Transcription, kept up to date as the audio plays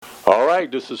right,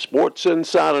 this is Sports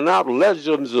Inside and Out,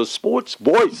 Legends of Sports,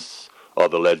 voice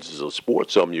of the Legends of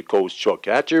Sports. I'm your coach, Chuck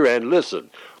Hatcher, and listen,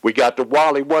 we got the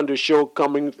Wali Wonder Show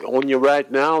coming on you right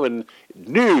now, and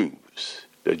news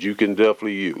that you can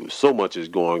definitely use. So much is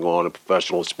going on in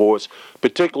professional sports,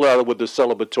 particularly with the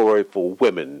celebratory for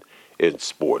women in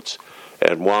sports.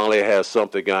 And Wally has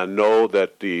something I know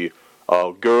that the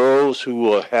girls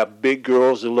who have big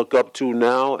girls to look up to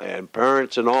now, and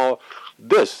parents and all,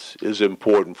 this is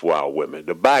important for our women.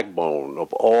 The backbone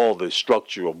of all the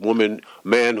structure of women,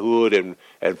 manhood,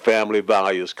 and family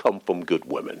values come from good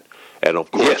women. And,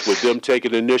 of course, with them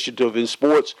taking initiative in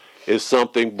sports, is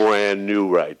something brand new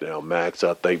right now, Max.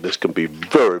 I think this can be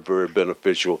very, very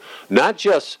beneficial, not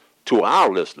just to our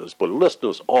listeners, but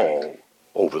listeners all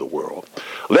over the world.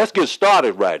 Let's get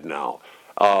started right now.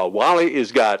 Wally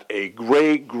has got a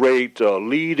great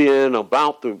lead-in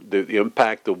about the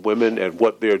impact of women and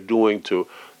what they're doing to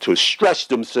stretch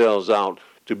themselves out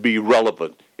to be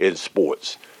relevant in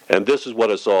sports. And this is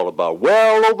what it's all about.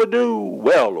 Well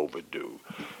overdue.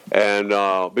 And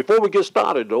before we get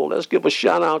started, though, let's give a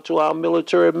shout-out to our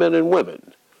military men and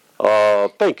women.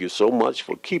 Thank you so much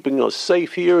for keeping us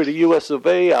safe here in the U.S. of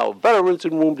A., our veterans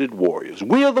and wounded warriors.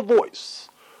 We are the voice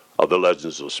of the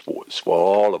Legends of Sports for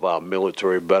all of our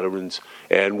military veterans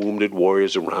and wounded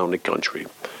warriors around the country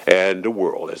and the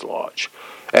world at large.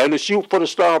 And the Shoot for the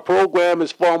Star program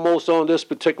is foremost on this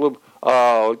particular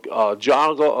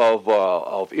genre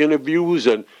of interviews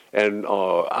and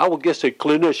I would guess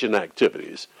clinician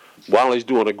activities. Wally's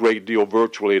doing a great deal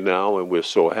virtually now, and we're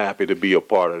so happy to be a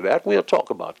part of that. We'll talk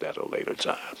about that at a later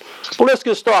time. But let's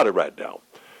get started right now.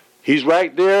 He's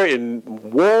right there in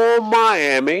warm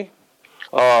Miami,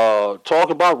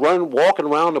 talking about walking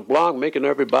around the block, making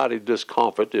everybody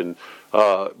discomfort,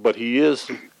 but he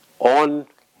is on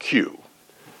cue.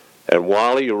 And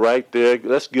Wally, you're right there.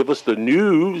 Let's give us the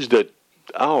news that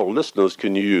our listeners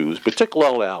can use,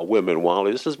 particularly our women,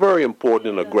 Wally. This is very important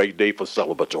and a great day for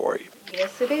celebratory.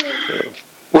 Yes, it is. Yeah.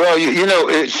 Well, you know,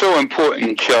 it's so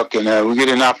important, Chuck, and we get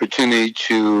an opportunity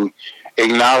to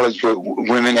acknowledge what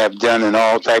women have done in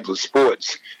all types of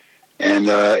sports. And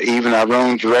even our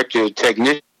own director,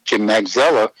 technician,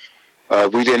 Maxella,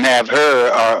 we didn't have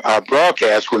her, our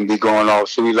broadcast wouldn't be going off.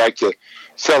 So we'd like to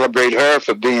celebrate her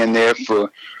for being there for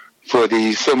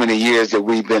the so many years that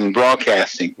we've been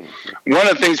broadcasting. One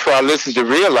of the things for our listeners to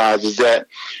realize is that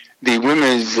the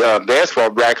women's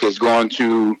basketball bracket is going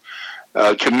through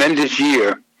a tremendous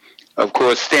year. Of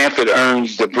course, Stanford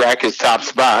earns the bracket's top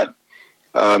spot.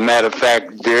 Matter of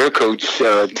fact, their coach,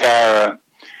 Tara,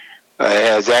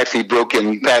 has actually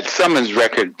broken Pat Summon's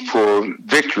record for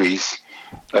victories.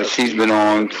 She's been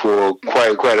on for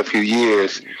quite a few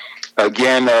years.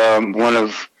 Again, one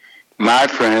of my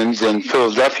friends in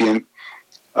Philadelphia,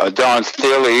 Dawn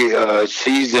Staley,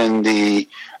 she's in the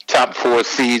top 4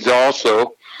 seeds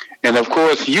also. And, of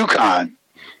course, UConn.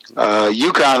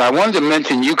 I wanted to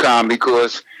mention UConn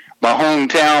because my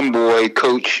hometown boy,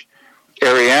 Coach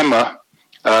Ariama,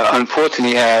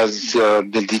 unfortunately has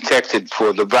been detected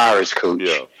for the virus, Coach.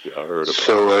 Yeah, I heard about it.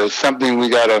 So it's something we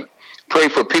got to pray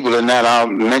for people. And that I'll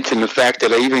mention the fact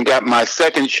that I even got my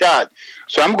second shot.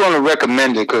 So I'm going to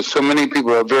recommend it because so many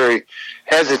people are very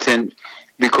hesitant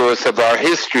because of our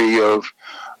history of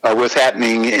what's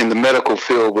happening in the medical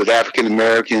field with African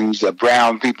Americans,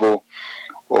 brown people,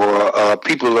 or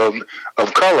people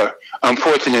of color.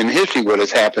 Unfortunate in history what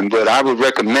has happened, but I would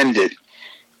recommend it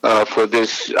for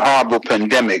this horrible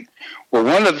pandemic. Well,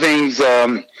 one of the things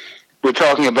we're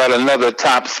talking about, another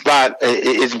top spot,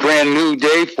 it's brand new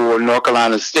day for North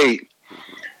Carolina State.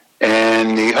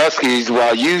 And the Huskies,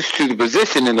 while used to the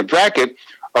position in the bracket,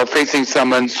 are facing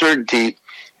some uncertainty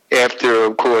after,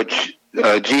 of course,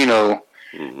 Gino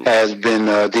has been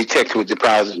detected with the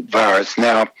positive virus.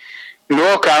 Now,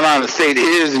 North Carolina State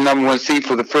is the number 1 seed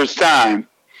for the first time.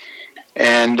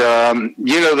 And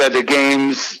you know that the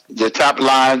games, the top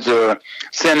lines are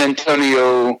San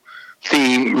Antonio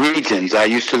themed regions. I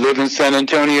used to live in San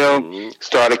Antonio,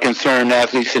 started Concerned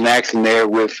Athletes in Action there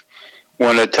with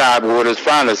one of Tidewater's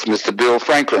finest, Mr. Bill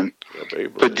Franklin,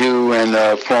 Purdue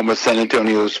and former San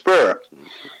Antonio Spur.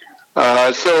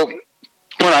 So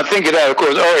when I think of that, of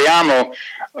course, Oriamo,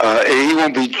 he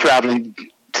won't be traveling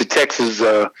to Texas,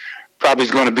 probably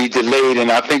is going to be delayed,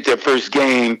 and I think their first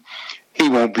game, he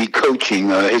won't be coaching.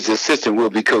 His assistant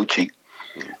will be coaching.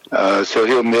 So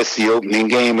he'll miss the opening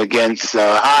game against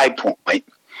High Point.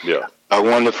 Yeah.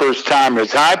 One of the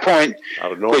first-timers. High Point,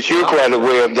 which you're quite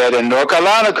aware of that, in North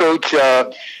Carolina, Coach,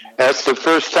 that's the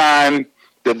first time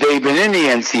that they've been in the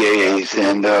NCAAs.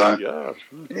 And,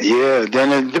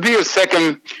 then to be a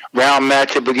second round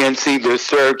matchup against either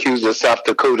Syracuse or South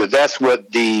Dakota, that's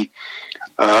what the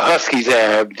Huskies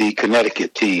have, the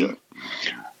Connecticut team.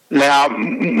 Now,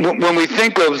 when we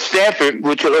think of Stanford,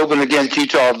 which will open against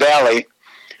Utah Valley,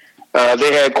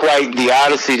 they had quite the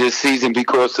odyssey this season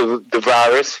because of the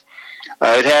virus.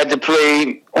 It had to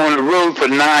play on the road for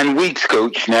 9 weeks,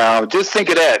 Coach. Now, just think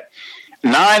of that.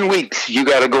 9 weeks you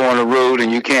got to go on the road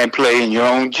and you can't play in your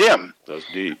own gym. That's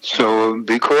deep. So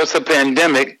because of the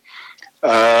pandemic,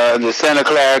 the Santa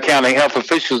Clara County health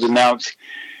officials announced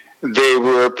they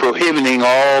were prohibiting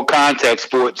all contact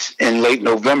sports in late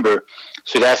November.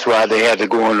 So that's why they had to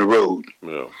go on the road.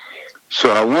 Yeah.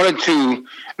 So I wanted to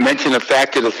mention the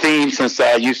fact of the theme since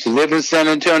I used to live in San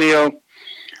Antonio.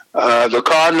 The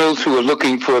Cardinals, who are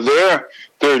looking for their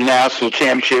third national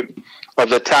championship, are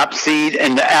the top seed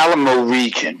in the Alamo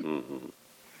region.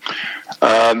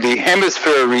 The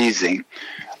Hemisphere region,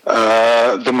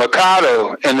 the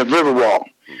Mikado, and the Riverwalk.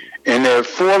 And there are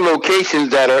 4 locations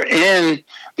that are in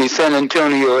the San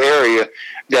Antonio area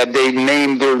that they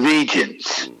named their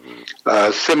regions.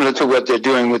 Similar to what they're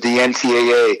doing with the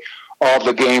NCAA. All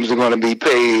the games are going to be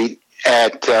played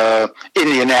at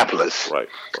Indianapolis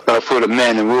for the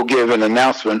men, and we'll give an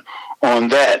announcement on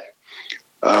that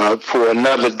for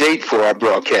another date for our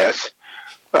broadcast.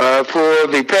 For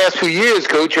the past few years,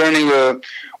 Coach, earning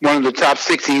one of the top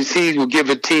 16 seeds will give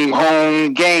a team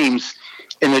home games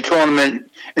in the tournament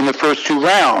in the first 2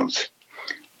 rounds.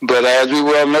 But as we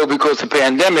well know, because of the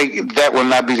pandemic, that will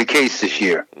not be the case this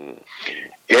year.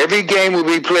 Every game will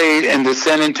be played in the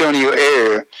San Antonio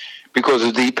area because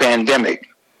of the pandemic.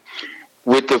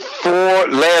 With the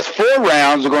last 4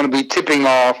 rounds are going to be tipping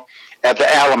off at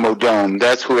the Alamo Dome.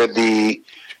 That's where the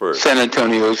San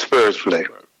Antonio Spurs play.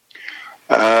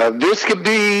 This could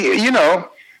be,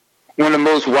 one of the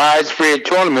most widespread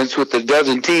tournaments with a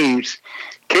dozen teams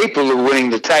capable of winning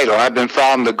the title. I've been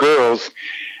following the girls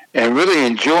and really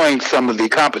enjoying some of the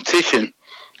competition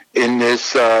in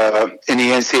this in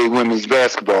the NCAA women's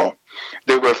basketball.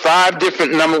 There were 5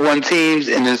 different number 1 teams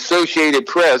in the Associated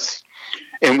Press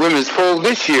in women's poll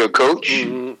this year, Coach,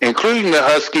 including the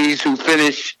Huskies, who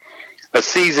finished a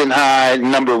season-high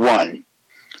number 1.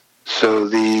 So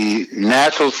the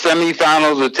national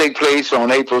semifinals will take place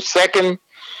on April 2nd.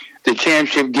 The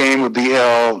championship game will be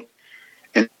held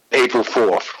on April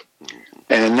 4th.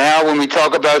 And now when we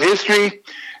talk about history,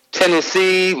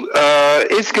 Tennessee,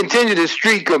 it's continued a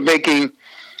streak of making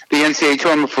the NCAA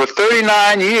tournament for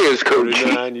 39 years, Coach.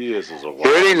 39 years is a while.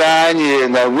 39 years.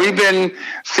 Now, we've been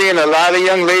seeing a lot of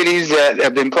young ladies that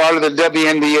have been part of the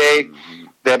WNBA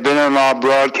that have been on our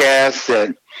broadcasts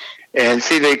and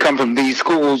see they come from these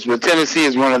schools. But Tennessee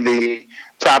is one of the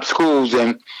top schools.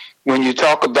 And when you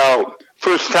talk about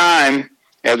first time,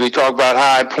 as we talk about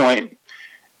High Point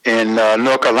in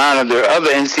North Carolina, there are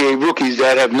other NCAA rookies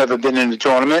that have never been in the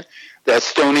tournament. That's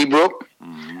Stony Brook,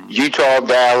 Utah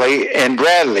Valley, and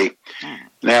Bradley.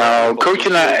 Now, Coach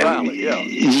and I,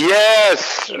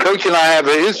 yes, Coach and I have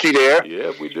a history there.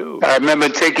 Yeah, we do. I remember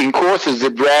taking courses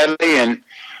at Bradley, and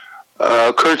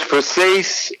Coach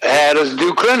Versace had us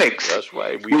do clinics. That's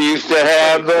right. We used to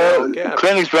have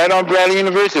clinics right on Bradley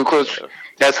University. Of course,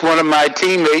 that's one of my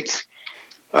teammates.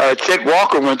 Chet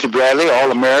Walker went to Bradley,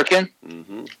 All-American,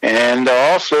 and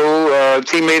also a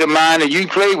teammate of mine that you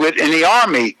played with in the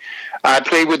Army. I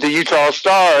played with the Utah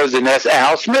Stars, and that's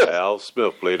Al Smith. Al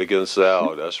Smith played against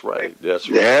Al. That's right. That's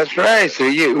right. So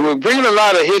we're bringing a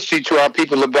lot of history to our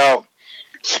people about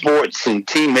sports and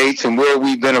teammates and where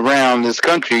we've been around this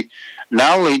country,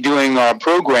 not only doing our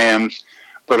programs,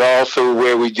 but also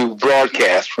where we do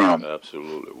broadcast from.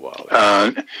 Absolutely.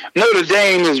 Wow. Notre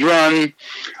Dame has run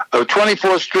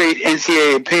 24 straight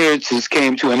NCAA appearances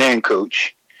came to an end,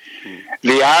 Coach.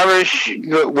 The Irish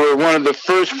were one of the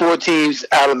first 4 teams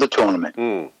out of the tournament.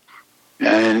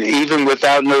 And even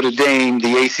without Notre Dame,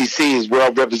 the ACC is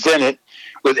well represented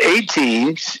with 8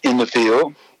 teams in the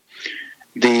field.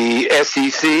 The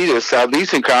SEC, the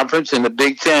Southeastern Conference, and the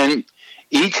Big Ten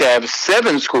each have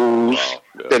 7 schools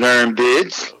that earn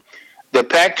bids. The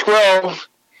Pac-12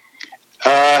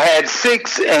 had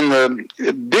 6, and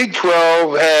the Big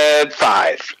 12 had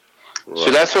 5. Right.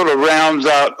 So that sort of rounds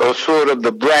out sort of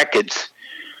the brackets.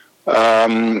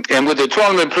 And with the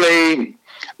tournament played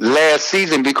last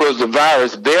season because of the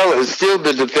virus, Baylor is still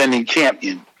the defending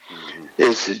champion.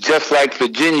 It's just like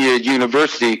Virginia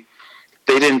University.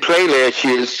 They didn't play last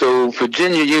year, so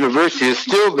Virginia University is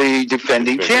still the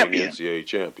defending champion. NCAA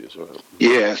champions, right?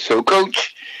 Yeah, so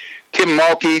Coach Kim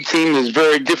Mulkey's team is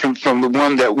very different from the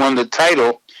one that won the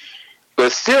title.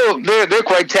 but still, they're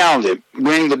quite talented.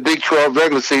 Winning the Big 12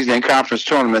 regular season and conference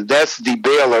tournament. That's the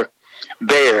Baylor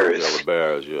Bears.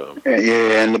 Baylor Bears, yeah.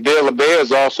 Yeah, and the Baylor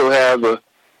Bears also have the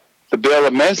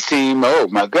Baylor men's team. Oh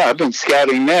my God, I've been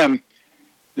scouting them.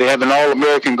 They have an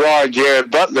All-American guard, Jared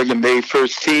Butler, that made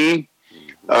first team.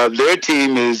 Their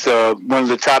team is one of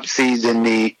the top seeds in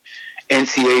the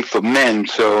NCAA for men.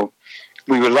 So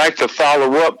we would like to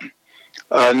follow up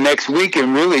next week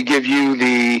and really give you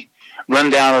the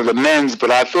rundown of the men's,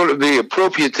 but I thought it would be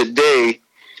appropriate today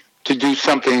to do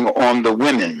something on the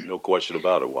women. No question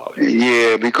about it, Wally.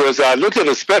 Yeah, because I looked at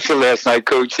a special last night,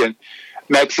 Coach, and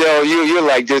Maxell, you're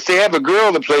like this. They have a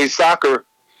girl that plays soccer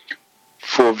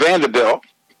for Vanderbilt,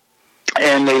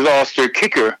 and they lost their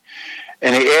kicker,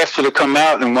 and they asked her to come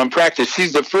out in one practice.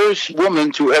 She's the first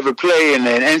woman to ever play in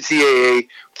an NCAA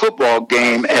football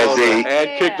game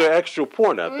and kicked the extra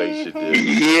point, I think she did.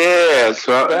 Yeah,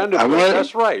 so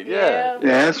that's right. Yeah,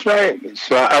 that's right.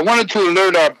 So I wanted to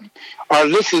alert our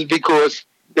listeners because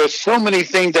there's so many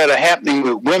things that are happening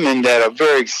with women that are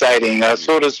very exciting. I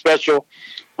saw the special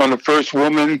on the first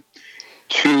woman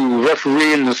to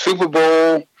referee in the Super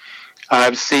Bowl.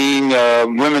 I've seen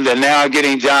women that now are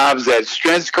getting jobs as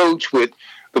strength coach with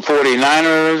the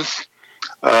 49ers.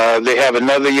 They have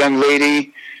another young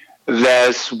lady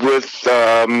that's with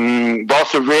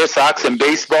Boston Red Sox in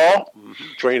baseball.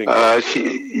 Training coach.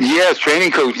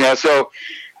 Training coach now. So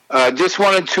just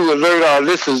wanted to alert our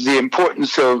listeners the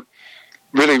importance of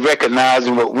really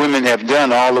recognizing what women have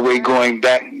done all the way going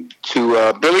back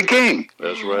to Billie King.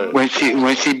 That's right. When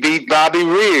she beat Bobby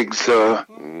Riggs.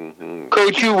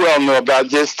 Coach, you well know about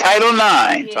this. Title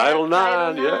IX. Yeah, Title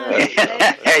IX,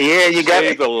 yeah. Yeah, you got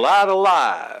saved a lot of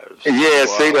lives. Yeah,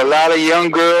 saved a lot of young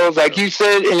girls. Like you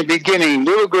said in the beginning,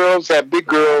 little girls have big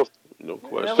girls no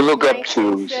question. to look up to.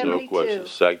 No question.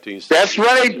 1972. That's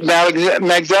right,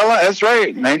 Magzella. That's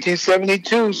right,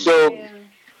 1972. So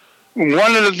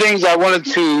one of the things I wanted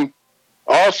to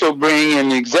also bring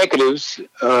in executives,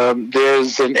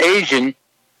 there's an Asian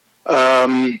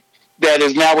that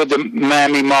is now with the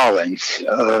Miami Marlins.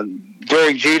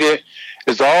 Derek Jeter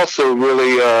is also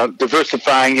really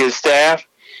diversifying his staff,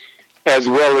 as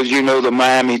well as, the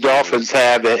Miami Dolphins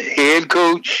have a head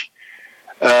coach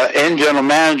and general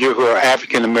manager who are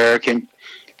African-American,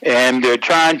 and they're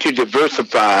trying to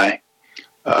diversify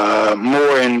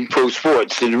more in pro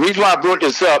sports. And the reason why I brought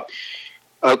this up,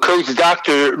 Coach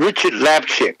Dr. Richard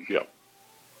Lapchick,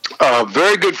 a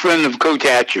very good friend of Coach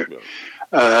Hatcher.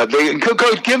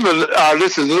 Coach, give our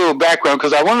listeners a little background,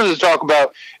 because I wanted to talk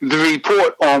about the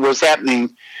report on what's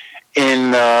happening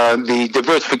in the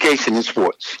diversification in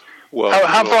sports. Well,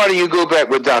 how far do you go back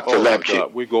with Dr.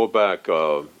 Lapchick? We go back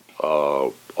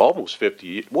almost 50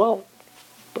 years. Well,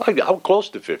 I'm close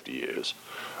to 50 years.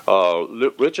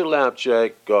 Richard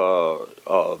Lapchick,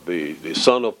 the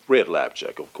son of Fred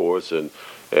Lapchick, of course, and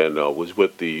was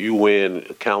with the UN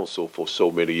Council for so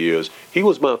many years. He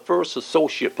was my first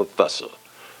associate professor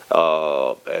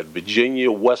at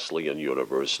Virginia Wesleyan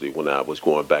University when I was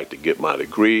going back to get my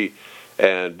degree.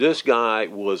 And this guy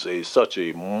was such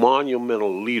a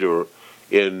monumental leader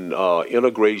in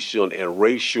integration and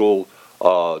racial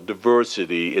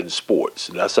diversity in sports.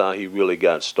 That's how he really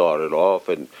got started off.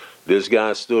 And this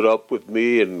guy stood up with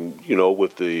me, and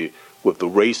with the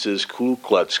racist Ku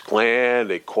Klux Klan,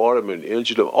 they caught him and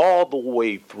injured him all the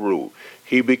way through.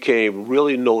 He became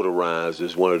really notarized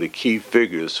as one of the key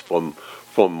figures from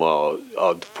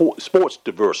sports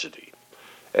diversity.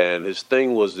 And his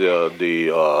thing was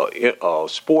the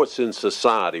Sports in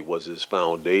Society was his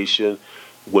foundation.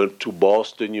 Went to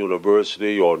Boston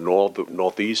University or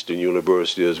Northeastern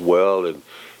University as well, and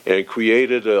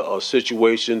created a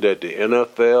situation that the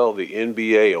NFL, the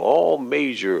NBA, all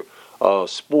major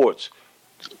sports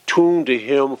tuned to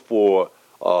him for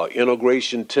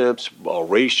integration tips,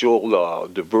 racial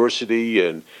diversity,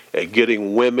 and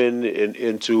getting women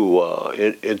into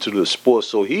the sport.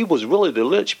 So he was really the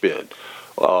linchpin,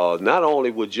 not only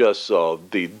with just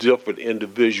the different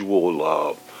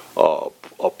individual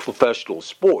professional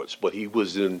sports, but he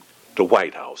was in the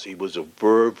White House. He was a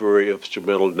very, very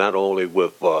instrumental, not only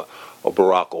with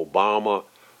Barack Obama.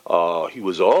 He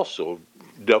was also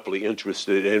definitely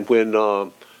interested in when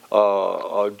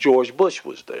George Bush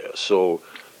was there. So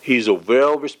he's a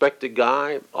well-respected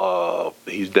guy.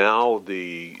 He's now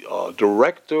the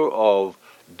director of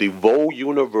DeVoe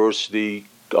University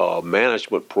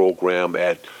management program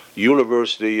at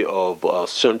University of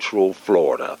Central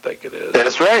Florida, I think it is.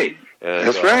 That's right. And,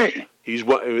 that's right. He's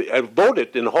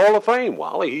voted in the Hall of Fame,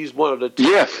 Wally. He's one of the top,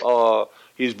 yes.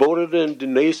 He's voted in the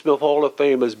Naismith Hall of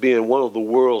Fame as being one of the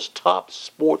world's top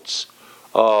sports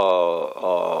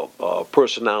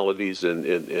personalities and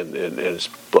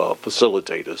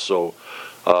facilitators. So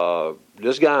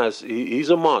this guy's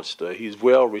a monster. He's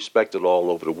well respected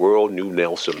all over the world. Knew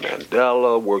Nelson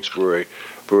Mandela, works very,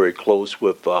 very close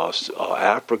with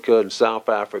Africa and South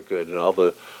Africa and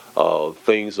other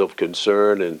things of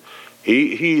concern. And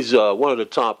he's one of the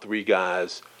top 3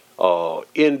 guys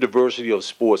in diversity of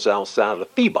sports outside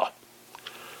of FIBA.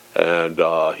 And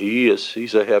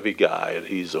he's a heavy guy, and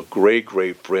he's a great,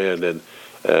 great friend,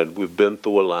 and we've been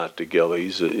through a lot together.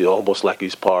 He's almost like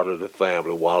he's part of the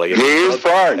family, Wally. He is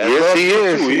part. Yes, he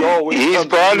is. He's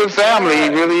part of the family. He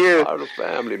really is. Part of the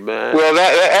family, man. Well,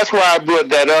 that's why I brought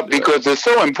that up, because it's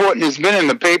so important. It's been in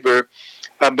the paper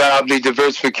about the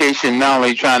diversification, not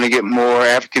only trying to get more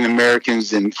African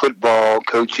Americans in football,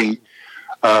 coaching,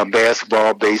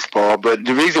 basketball, baseball, but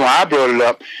the reason why I brought it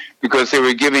up, because they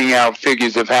were giving out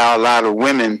figures of how a lot of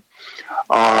women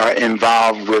are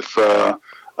involved with a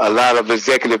lot of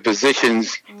executive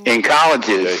positions in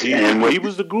colleges. Yeah, he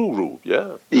was the guru,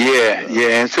 yeah. Yeah.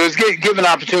 And so it's given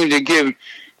opportunity to give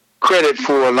credit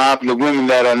for a lot of the women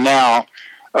that are now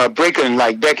breaking,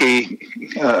 like Becky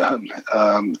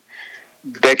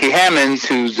Hammonds,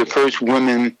 who's the first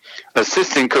woman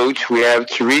assistant coach. We have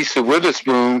Teresa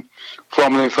Witherspoon,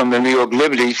 formerly from the New York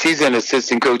Liberty. She's an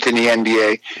assistant coach in the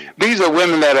NBA. These are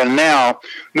women that are now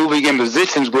moving in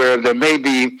positions where there may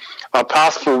be a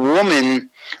possible woman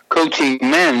coaching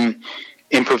men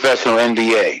in professional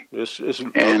NBA. It's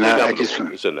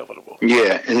inevitable. It's inevitable.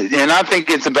 Yeah, and I think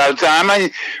it's about time.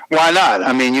 Why not?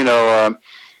 I mean,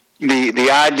 the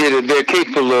idea that they're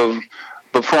capable of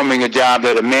performing a job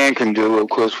that a man can do. Of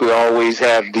course, we always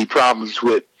have the problems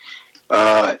with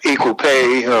equal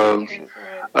pay.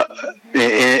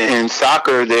 In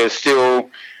soccer, they're still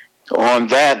on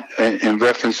that in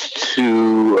reference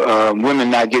to women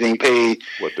not getting paid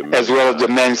as well as the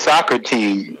men's soccer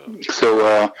team. Yeah.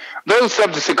 So those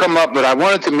subjects will come up, but I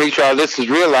wanted to make sure our listeners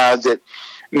realize that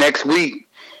next week,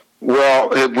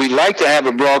 we'd like to have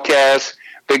a broadcast.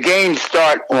 The games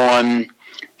start on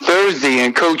Thursday,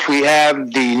 and Coach, we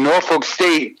have the Norfolk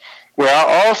State, where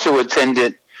I also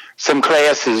attended some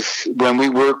classes when we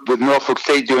worked with Norfolk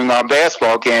State during our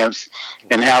basketball camps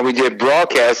and how we did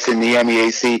broadcasts in the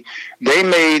MEAC. They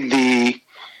made the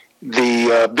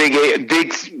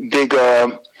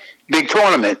big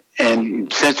tournament,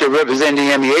 and since they're representing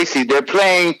MEAC, they're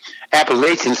playing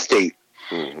Appalachian State.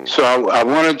 Mm-hmm. So I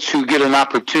wanted to get an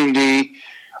opportunity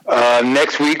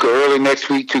next week or early next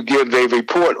week to give a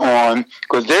report on,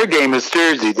 because their game is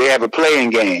Thursday. They have a playing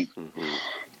game, mm-hmm.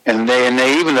 and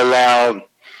they even allowed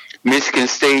Michigan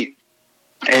State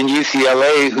and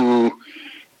UCLA, who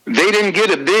they didn't get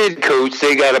a bid, Coach.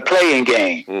 They got a playing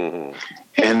game. Mm-hmm.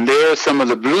 And they're some of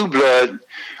the blue blood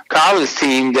college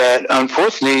team that,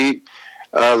 unfortunately,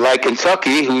 like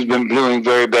Kentucky, who's been doing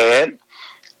very bad,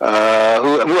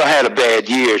 who had a bad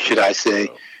year, should I say.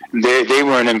 They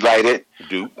weren't invited.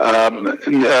 Duke,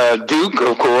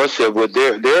 of course, with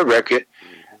their record.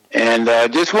 And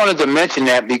just wanted to mention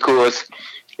that because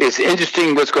it's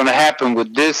interesting what's going to happen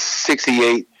with this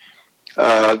 68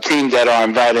 teams that are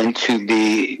invited to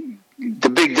the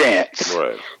big dance.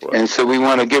 Right. And so we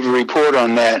want to give a report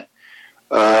on that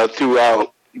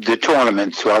throughout the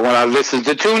tournament. So I want our listeners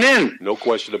to tune in. No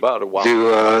question about it. Wow.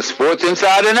 To Sports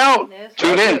Inside and Out.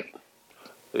 Tune in.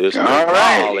 It's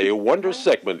a wonder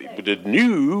segment. The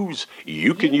news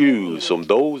you can use from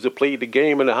those that played the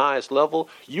game in the highest level.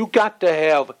 You got to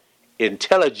have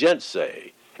intelligence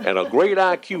and a great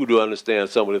IQ to understand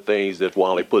some of the things that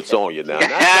Wally puts on you now.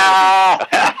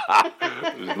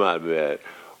 My man.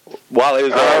 Wally,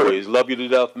 as always, love you to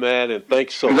death, man, and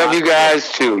thanks so much. Love you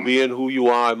guys, too. For being who you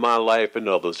are in my life and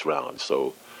others around.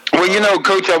 So, well,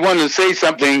 Coach, I wanted to say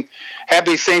something.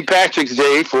 Happy St. Patrick's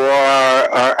Day for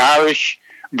our Irish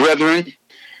brethren.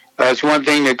 It's one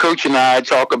thing that Coach and I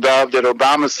talk about, that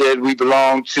Obama said we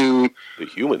belong to the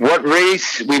human. What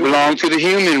race? We belong to the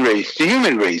human race. The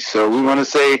human race. So we want to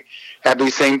say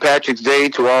Happy St. Patrick's Day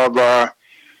to all of our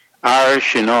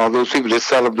Irish and all those people that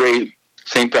celebrate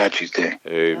St. Patrick's Day.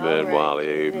 Amen, right. Wally.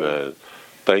 Amen.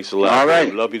 Thanks a lot. All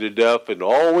right. Love you to death. And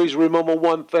always remember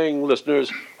one thing,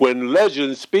 listeners. When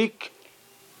legends speak,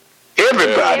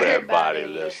 everybody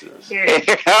listens. All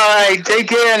right. Take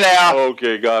care now.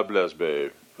 Okay. God bless,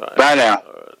 babe. Bye now.